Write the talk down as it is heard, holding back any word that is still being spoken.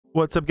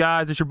What's up,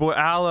 guys? It's your boy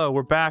Aloe.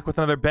 We're back with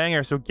another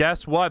banger. So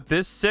guess what?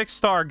 This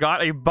 6-star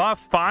got a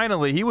buff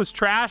finally. He was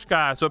trash,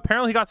 guys. So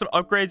apparently he got some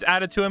upgrades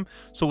added to him.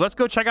 So let's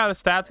go check out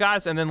his stats,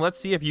 guys, and then let's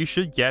see if you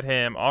should get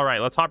him. All right,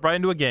 let's hop right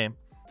into a game.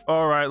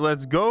 All right,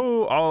 let's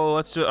go. Oh,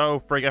 let's just,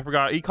 oh, freak, I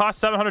forgot. He cost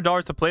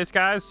 $700 to place,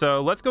 guys.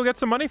 So let's go get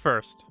some money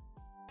first.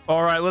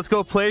 All right, let's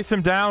go place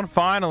him down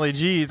finally.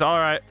 Jeez. All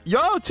right. Yo,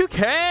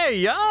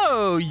 2K.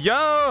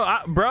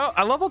 Bro,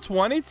 I level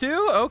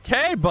 22.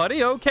 Okay,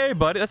 buddy. Okay,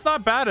 buddy. That's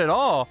not bad at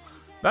all.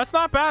 That's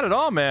not bad at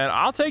all, man.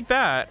 I'll take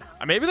that.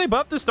 Maybe they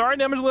buffed the starting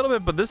damage a little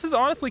bit, but this is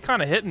honestly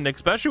kind of hitting,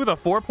 especially with a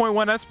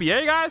 4.1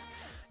 SPA, guys.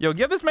 Yo,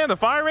 give this man the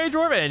Fire Rage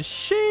Orb, and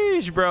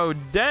sheesh, bro.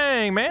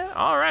 Dang, man.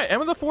 All right. And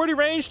with the 40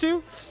 range,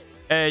 too.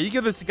 Hey, you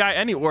give this guy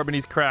any orb, and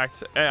he's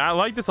cracked. Hey, I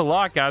like this a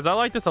lot, guys. I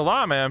like this a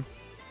lot, man.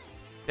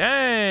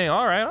 Dang.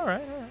 All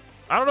right.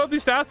 I don't know if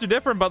these stats are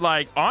different, but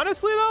like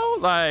honestly though,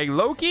 like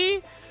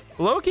low-key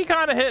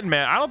kind of hitting,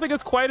 man. I don't think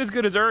it's quite as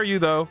good as Uryu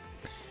though,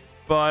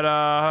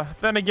 but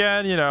then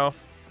again, you know,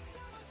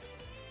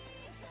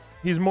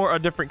 he's more a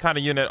different kind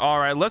of unit. All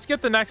right, let's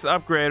get the next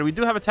upgrade. We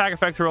do have attack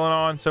effects rolling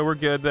on, so we're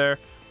good there.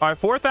 All right,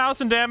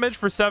 4,000 damage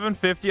for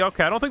 750.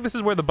 Okay, I don't think this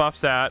is where the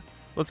buff's at.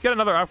 Let's get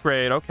another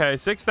upgrade. Okay,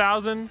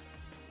 6,000.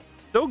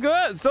 Still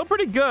good, still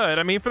pretty good.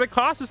 I mean, for the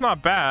cost, it's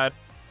not bad.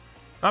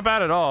 Not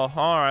bad at all.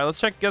 All right, let's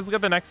check. Let's get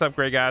the next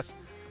upgrade, guys.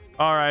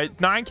 All right,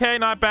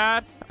 9K, not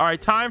bad. All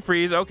right, time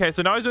freeze. Okay,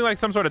 so now he's doing like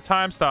some sort of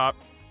time stop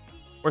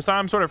or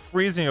some sort of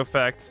freezing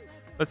effect.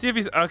 Let's see if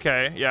he's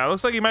okay. Yeah, it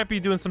looks like he might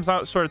be doing some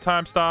sort of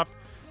time stop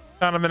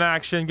kind of an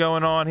action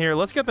going on here.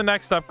 Let's get the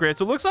next upgrade.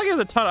 So it looks like he has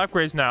a ton of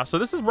upgrades now. So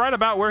this is right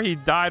about where he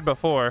died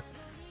before.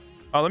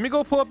 Let me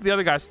go pull up the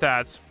other guy's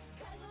stats.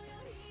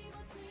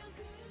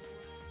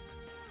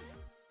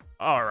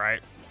 All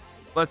right.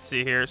 Let's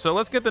see here. So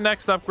let's get the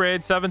next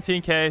upgrade.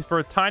 17K for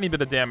a tiny bit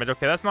of damage.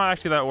 Okay, that's not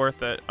actually that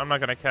worth it. I'm not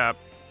gonna cap.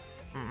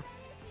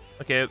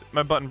 Okay,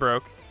 my button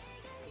broke.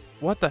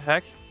 What the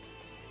heck?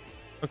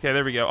 Okay,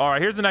 there we go. All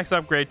right, here's the next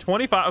upgrade.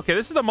 25. Okay,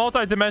 this is the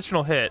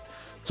multi-dimensional hit.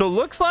 So it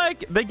looks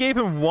like they gave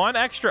him one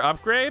extra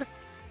upgrade.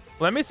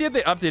 Let me see if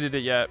they updated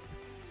it yet.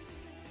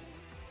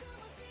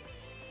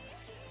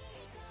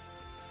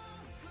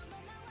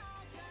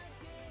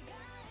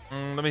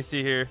 Let me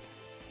see here.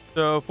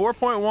 So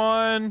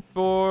 4.1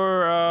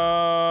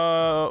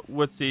 for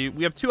let's see,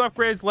 we have 2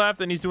 upgrades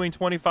left and he's doing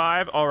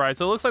 25. All right,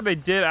 so it looks like they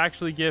did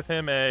actually give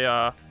him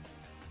a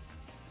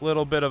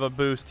little bit of a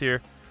boost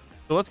here.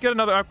 So let's get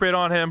another upgrade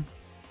on him.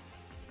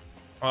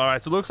 All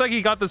right, so it looks like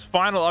he got this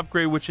final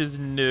upgrade, which is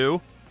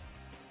new.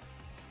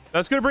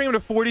 That's gonna bring him to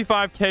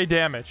 45k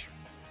damage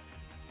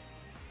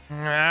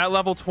at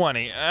level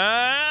 20.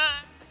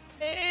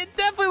 It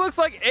definitely looks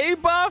like a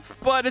buff,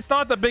 but it's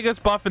not the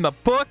biggest buff in the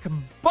book.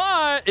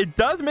 But it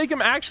does make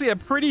him actually a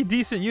pretty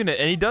decent unit,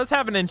 and he does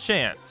have an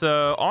enchant.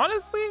 So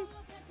honestly,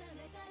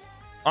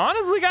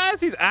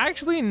 guys, he's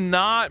actually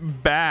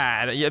not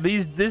bad. Yeah,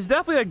 this is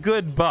definitely a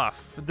good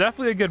buff.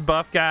 Definitely a good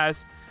buff,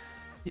 guys.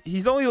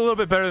 He's only a little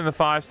bit better than the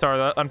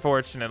 5-star,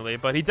 unfortunately,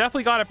 but he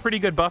definitely got a pretty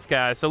good buff,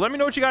 guys. So let me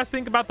know what you guys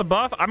think about the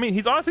buff. I mean,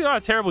 he's honestly not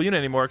a terrible unit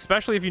anymore,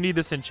 especially if you need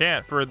this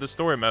enchant for the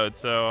story mode.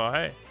 So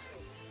hey.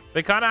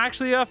 They kind of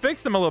actually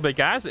fixed them a little bit,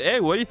 guys. Hey,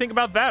 what do you think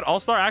about that?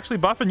 All-Star actually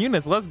buffing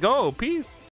units. Let's go. Peace.